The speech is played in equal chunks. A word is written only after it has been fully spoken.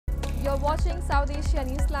You're watching South Asia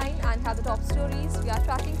Newsline and have the top stories we are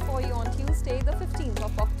tracking for you on Tuesday, the 15th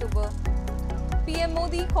of October. PM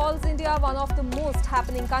Modi calls India one of the most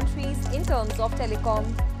happening countries in terms of telecom.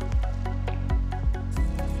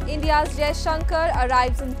 India's S.Jaishankar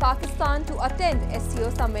arrives in Pakistan to attend SCO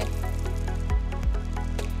Summit.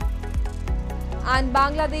 And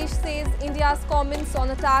Bangladesh says India's comments on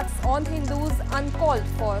attacks on Hindus uncalled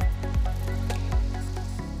for.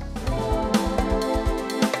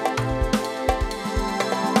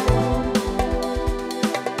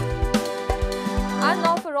 And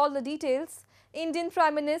now for all the details. Indian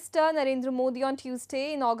Prime Minister Narendra Modi on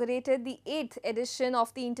Tuesday inaugurated the 8th edition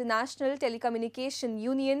of the International Telecommunication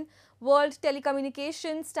Union World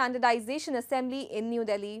Telecommunication Standardization Assembly in New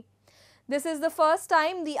Delhi. This is the first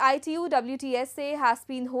time the ITU WTSA has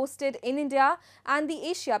been hosted in India and the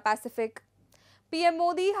Asia Pacific. PM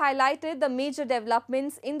Modi highlighted the major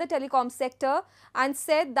developments in the telecom sector and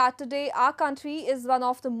said that today our country is one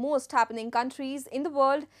of the most happening countries in the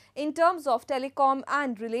world in terms of telecom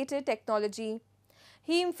and related technology.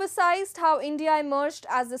 He emphasized how India emerged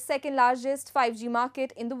as the second largest 5G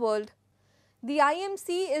market in the world. The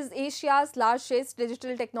IMC is Asia's largest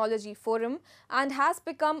digital technology forum and has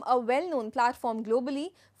become a well-known platform globally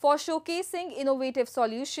for showcasing innovative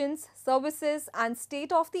solutions, services and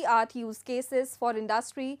state-of-the-art use cases for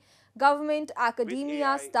industry, government,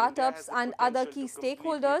 academia, startups and other key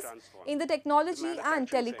stakeholders in the technology and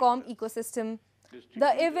telecom ecosystem.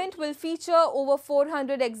 The event will feature over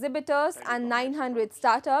 400 exhibitors and 900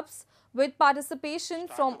 startups with participation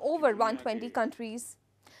from over 120 countries.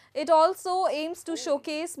 It also aims to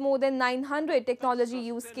showcase more than 900 technology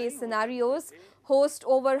use case scenarios, host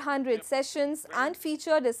over 100 sessions and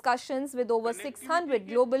feature discussions with over 600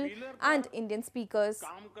 global and Indian speakers.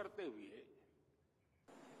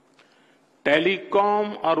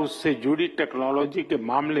 Telecom और उससे जुड़ी technology के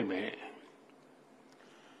मामले में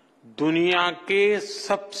दुनिया के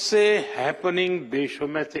सबसे happening देशों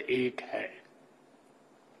में से एक है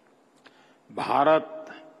भारत,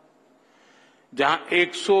 जहां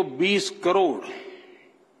 120 करोड़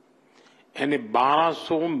यानी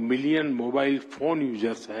 1200 मिलियन मोबाइल फोन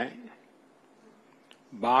यूजर्स हैं।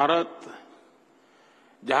 भारत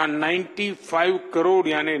जहां 95 करोड़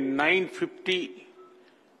यानी 950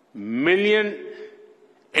 मिलियन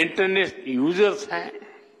इंटरनेट यूजर्स हैं।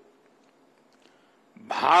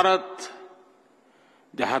 भारत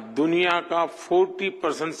जहां दुनिया का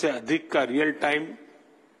 40% से अधिक का रियल टाइम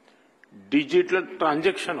डिजिटल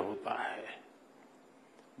ट्रांजैक्शन होता है।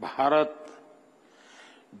 भारत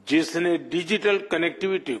जिसने डिजिटल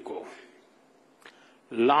कनेक्टिविटी को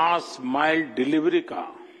लास्ट माइल डिलीवरी का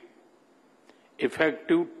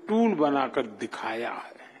इफेक्टिव टूल बनाकर दिखाया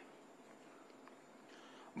है,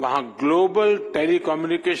 वहां ग्लोबल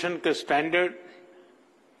टेलीकम्युनिकेशन के स्टैंडर्ड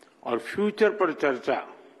और फ्यूचर पर चर्चा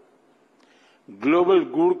ग्लोबल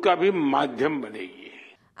गुड का भी माध्यम बनेगी।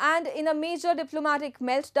 And in a major diplomatic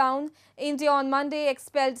meltdown, India on Monday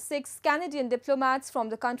expelled 6 Canadian diplomats from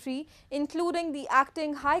the country, including the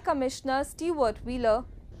acting High Commissioner Stuart Wheeler.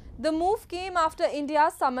 The move came after India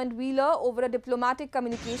summoned Wheeler over a diplomatic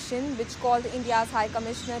communication which called India's High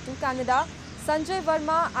Commissioner to Canada, Sanjay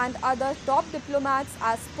Verma and other top diplomats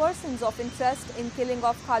as persons of interest in killing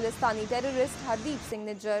of Khalistani terrorist Hardeep Singh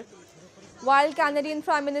Nijjar. While Canadian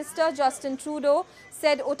Prime Minister Justin Trudeau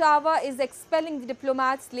said Ottawa is expelling the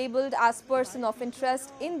diplomats labelled as person of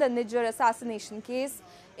interest in the Nijjar assassination case,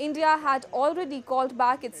 India had already called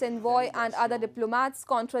back its envoy and other diplomats,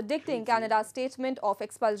 contradicting Canada's statement of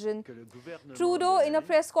expulsion. Trudeau, in a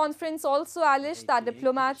press conference, also alleged that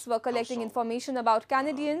diplomats were collecting information about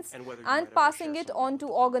Canadians and passing it on to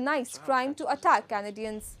organized crime to attack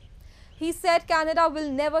Canadians. He said Canada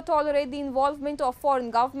will never tolerate the involvement of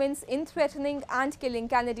foreign governments in threatening and killing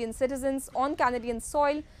Canadian citizens on Canadian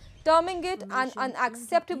soil, terming it an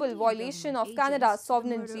unacceptable violation of Canada's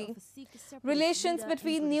sovereignty. Relations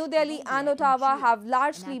between New Delhi and Ottawa have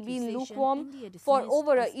largely been lukewarm for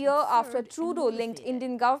over a year after Trudeau linked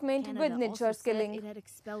Indian government with Nijjar's killing.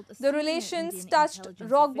 The relations touched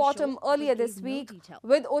rock bottom earlier this week,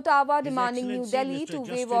 with Ottawa demanding New Delhi to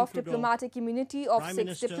waive off diplomatic immunity of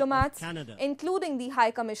 6 diplomats, including the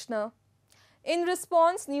High Commissioner. In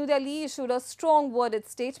response, New Delhi issued a strong worded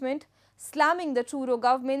statement, slamming the Trudeau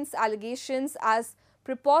government's allegations as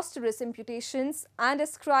preposterous imputations and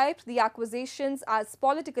ascribed the accusations as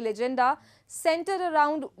political agenda centered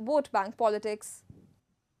around vote bank politics.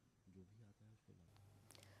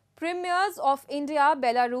 Premiers of India,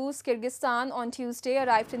 Belarus, Kyrgyzstan on Tuesday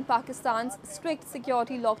arrived in Pakistan's strict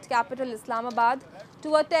security locked capital Islamabad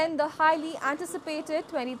to attend the highly anticipated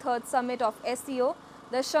 23rd summit of SCO,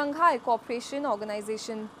 the Shanghai Cooperation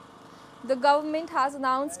Organization. The government has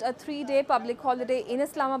announced a 3-day public holiday in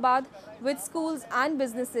Islamabad, with schools and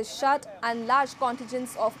businesses shut and large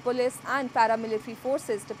contingents of police and paramilitary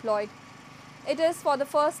forces deployed. It is for the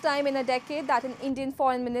first time in a decade that an Indian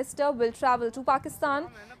foreign minister will travel to Pakistan,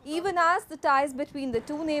 even as the ties between the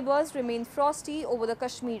two neighbors remain frosty over the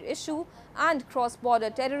Kashmir issue and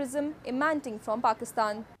cross-border terrorism emanating from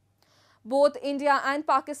Pakistan. Both India and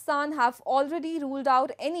Pakistan have already ruled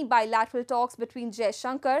out any bilateral talks between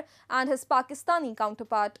S.Jaishankar and his Pakistani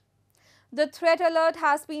counterpart. The threat alert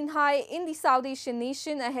has been high in the South Asian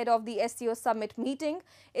nation ahead of the SCO Summit meeting,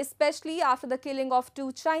 especially after the killing of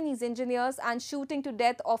 2 Chinese engineers and shooting to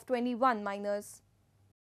death of 21 minors.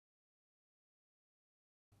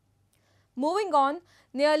 Moving on,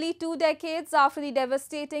 nearly 2 decades after the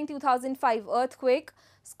devastating 2005 earthquake,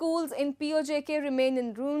 schools in POJK remain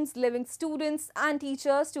in ruins, leaving students and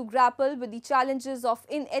teachers to grapple with the challenges of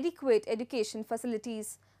inadequate education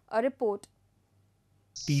facilities. A report.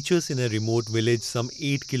 Teachers in a remote village some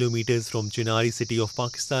 8 kilometers from Chinari city of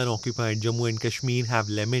Pakistan-occupied Jammu and Kashmir have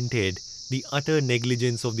lamented the utter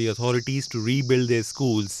negligence of the authorities to rebuild their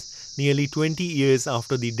schools nearly 20 years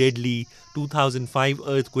after the deadly 2005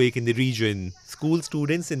 earthquake in the region. School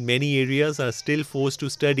students in many areas are still forced to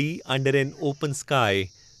study under an open sky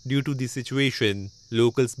due to the situation.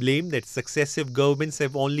 Locals blame that successive governments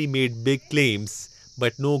have only made big claims,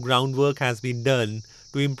 but no groundwork has been done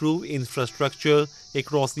to improve infrastructure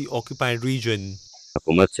across the occupied region.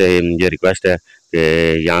 हुकूमत से ये request है कि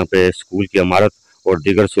यहाँ पे school की इमारत और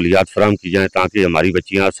दीगर सहूलियात फराहम की जाएँ ताकि हमारी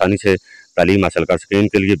बच्चियाँ आसानी से तालीम हासिल कर सकें।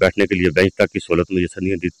 इनके लिए बैठने के लिए बेंच तक की सहूलत मुयसर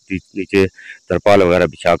नहीं है, नीचे तरपाल वगैरह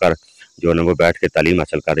बिछाकर जो है वो बैठ के तालीम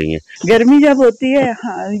हासिल कर रही हैं। गर्मी जब होती है,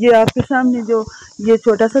 हाँ, ये आपके सामने जो ये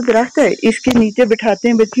छोटा सा दरख्त है, इसके नीचे बिठाते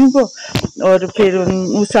हैं बच्चियों को और फिर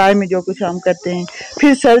उस साय में जो कुछ हम करते हैं।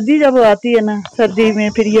 फिर सर्दी जब आती है ना, सर्दी में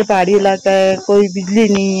फिर ये पहाड़ी इलाका है, कोई बिजली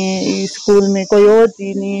नहीं है, स्कूल में कोई और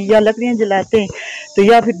चीज नहीं है, या लकड़ियाँ जलाते हैं तो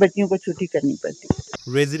या फिर बच्चियों को छुट्टी करनी पड़ती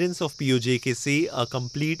है। Residents of POJK say a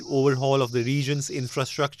complete overhaul of the region's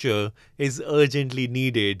infrastructure is urgently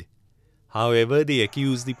needed. However, they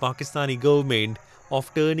accuse the Pakistani government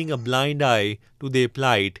of turning a blind eye to their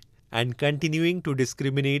plight and continuing to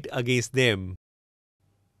discriminate against them.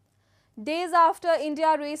 Days after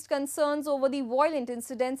India raised concerns over the violent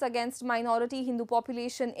incidents against minority Hindu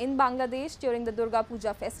population in Bangladesh during the Durga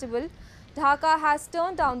Puja festival, Dhaka has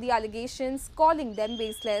turned down the allegations, calling them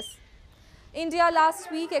baseless. India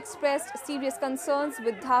last week expressed serious concerns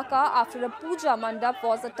with Dhaka after a puja mandap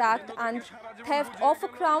was attacked and theft of a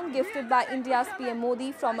crown gifted by India's PM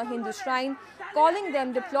Modi from a Hindu shrine, calling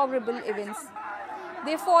them deplorable events.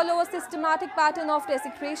 They follow a systematic pattern of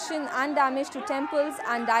desecration and damage to temples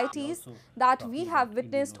and deities that we have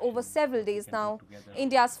witnessed over several days now.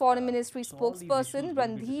 India's Foreign Ministry spokesperson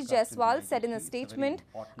Randhir Jaiswal said in a statement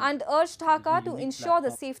and urged Dhaka to ensure the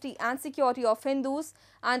safety and security of Hindus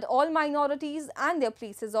and all minorities and their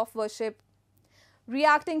places of worship.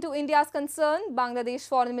 Reacting to India's concern, Bangladesh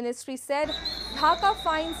Foreign Ministry said Dhaka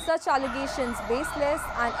finds such allegations baseless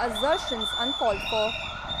and assertions uncalled for.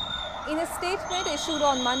 In a statement issued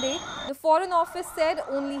on Monday, the Foreign Office said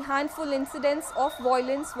only handful incidents of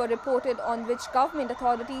violence were reported on which government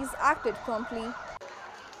authorities acted promptly.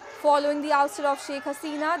 Following the ouster of Sheikh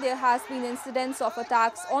Hasina, there has been incidents of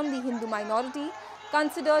attacks on the Hindu minority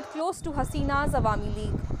considered close to Hasina's Awami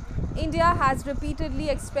League. India has repeatedly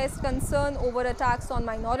expressed concern over attacks on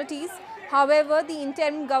minorities. However, the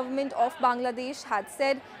interim government of Bangladesh had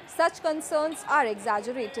said such concerns are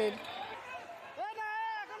exaggerated.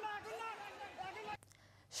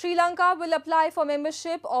 Sri Lanka will apply for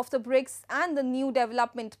membership of the BRICS and the New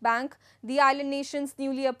Development Bank, the island nation's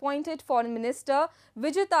newly appointed Foreign Minister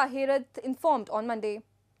Vijitha Herath informed on Monday.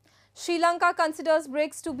 Sri Lanka considers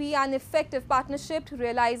BRICS to be an effective partnership to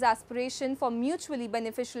realize aspiration for mutually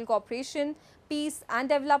beneficial cooperation, peace and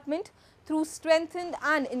development through strengthened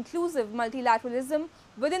and inclusive multilateralism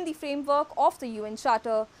within the framework of the UN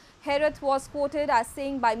Charter. Herath was quoted as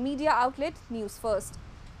saying by media outlet News First.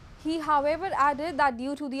 He, however, added that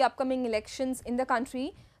due to the upcoming elections in the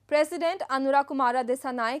country, President Anurakumara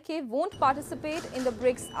Dissanayake won't participate in the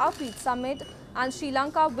BRICS Outreach Summit and Sri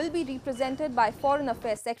Lanka will be represented by Foreign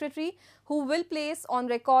Affairs Secretary who will place on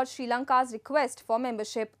record Sri Lanka's request for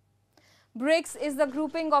membership. BRICS is the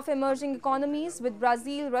grouping of emerging economies with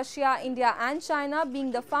Brazil, Russia, India and China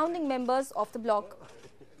being the founding members of the bloc.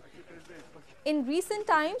 In recent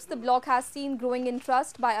times, the bloc has seen growing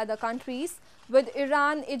interest by other countries, with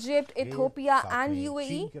Iran, Egypt, Ethiopia and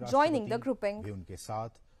UAE joining the grouping.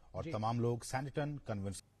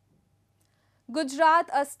 Gujarat,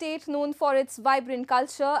 a state known for its vibrant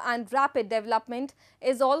culture and rapid development,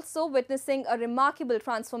 is also witnessing a remarkable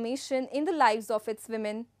transformation in the lives of its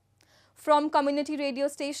women. From community radio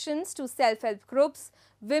stations to self-help groups,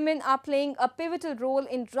 women are playing a pivotal role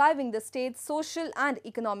in driving the state's social and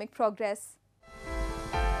economic progress.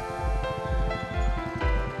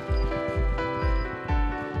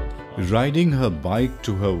 Riding her bike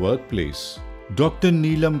to her workplace, Dr.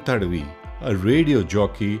 Neelam Tadvi, a radio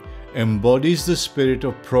jockey, embodies the spirit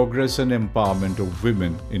of progress and empowerment of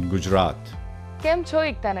women in Gujarat. કેમ છો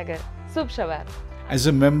એકતાનગર? શુભ સવાર. As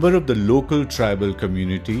a member of the local tribal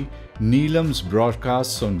community, Neelam's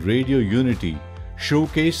broadcasts on Radio Unity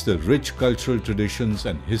showcase the rich cultural traditions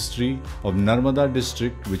and history of Narmada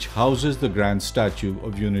district, which houses the Grand Statue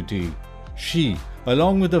of Unity. She,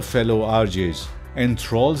 along with her fellow RJs,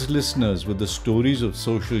 enthralls listeners with the stories of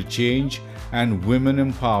social change and women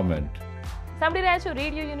empowerment. સાંભળી રહ્યા છો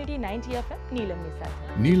radio unity 90 FM નીલમની સાથે.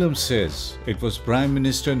 Neelam says it was Prime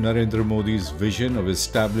Minister Narendra Modi's vision of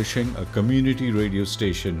establishing a community radio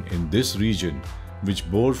station in this region which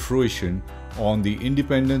bore fruition on the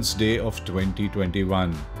Independence Day of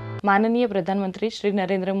 2021. माननीय प्रधानमंत्री श्री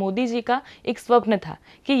नरेंद्र मोदी जी का एक स्वप्न था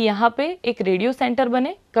कि यहाँ पे एक रेडियो सेंटर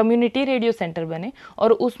बने, कम्युनिटी रेडियो सेंटर बने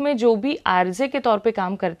और उसमें जो भी आरजे के तौर पे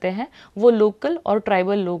काम करते हैं वो लोकल और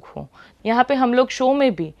ट्राइबल लोग हों. यहाँ पे हम लोग शो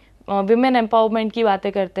में भी विमेन एम्पावरमेंट की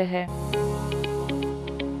बातें करते हैं.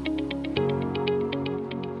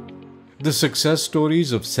 The success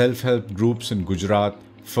stories of self-help groups in Gujarat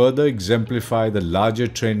further exemplify the larger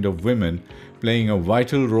trend of women playing a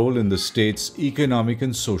vital role in the state's economic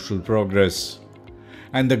and social progress.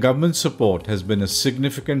 And the government support has been a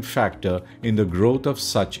significant factor in the growth of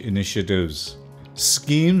such initiatives.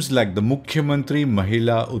 Schemes like the Mukhyamantri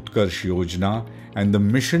Mahila Utkarsh Yojana and the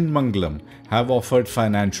Mission Mangalam have offered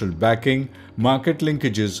financial backing, market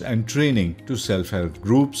linkages and training to self-help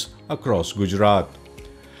groups across Gujarat.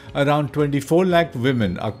 Around 24 lakh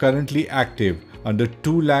women are currently active under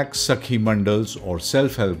 2 lakh Sakhi Mandals or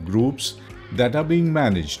self-help groups that are being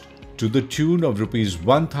managed to the tune of Rs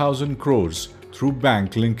 1,000 crores through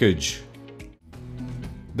bank linkage.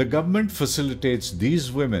 The government facilitates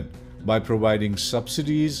these women by providing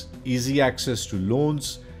subsidies, easy access to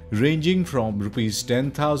loans ranging from Rs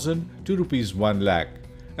 10,000 to Rs 1 lakh,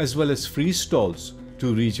 as well as free stalls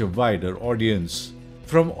to reach a wider audience.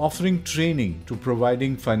 From offering training to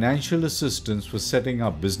providing financial assistance for setting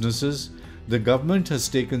up businesses, the government has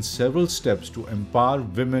taken several steps to empower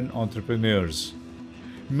women entrepreneurs.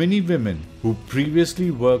 Many women who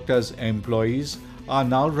previously worked as employees are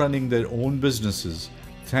now running their own businesses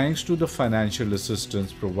thanks to the financial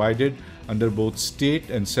assistance provided under both state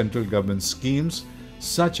and central government schemes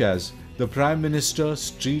such as the Prime Minister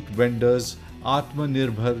Street Vendors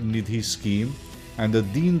Atmanirbhar Nidhi scheme and the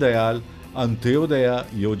Deen Dayal Antyodaya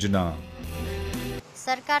Yojana.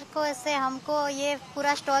 सरकार को ऐसे हमको ये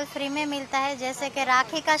पूरा stall free में मिलता है, जैसे कि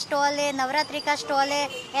राखी का स्टॉल है, नवरात्रि का स्टॉल है,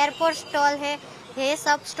 एयरपोर्ट स्टॉल है, ये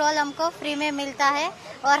सब स्टॉल हमको फ्री में मिलता है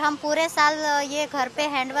और हम पूरे साल ये घर पे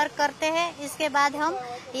हैंडवर्क करते हैं. इसके बाद हम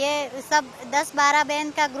ये सब 10-12 बहन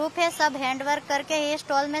का ग्रुप है, सब हैंडवर्क करके ये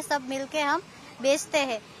स्टॉल में सब मिलके हम बेचते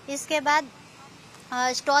हैं. इसके बाद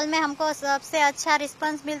स्टॉल में हमको सबसे अच्छा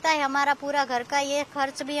रिस्पांस मिलता है, हमारा पूरा घर का ये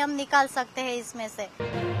खर्च भी हम निकाल सकते हैं इसमें से.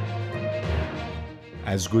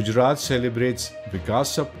 As Gujarat celebrates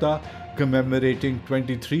Vikas Saptah commemorating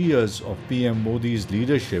 23 years of PM Modi's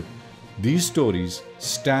leadership, these stories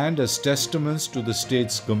stand as testaments to the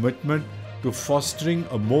state's commitment to fostering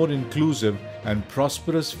a more inclusive and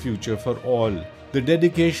prosperous future for all. The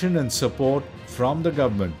dedication and support from the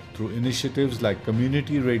government through initiatives like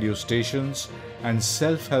community radio stations and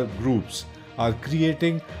self-help groups are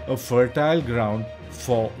creating a fertile ground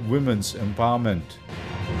for women's empowerment.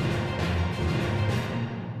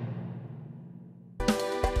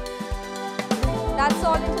 That's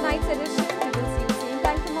all in tonight's edition. We will see you same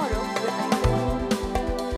time tomorrow.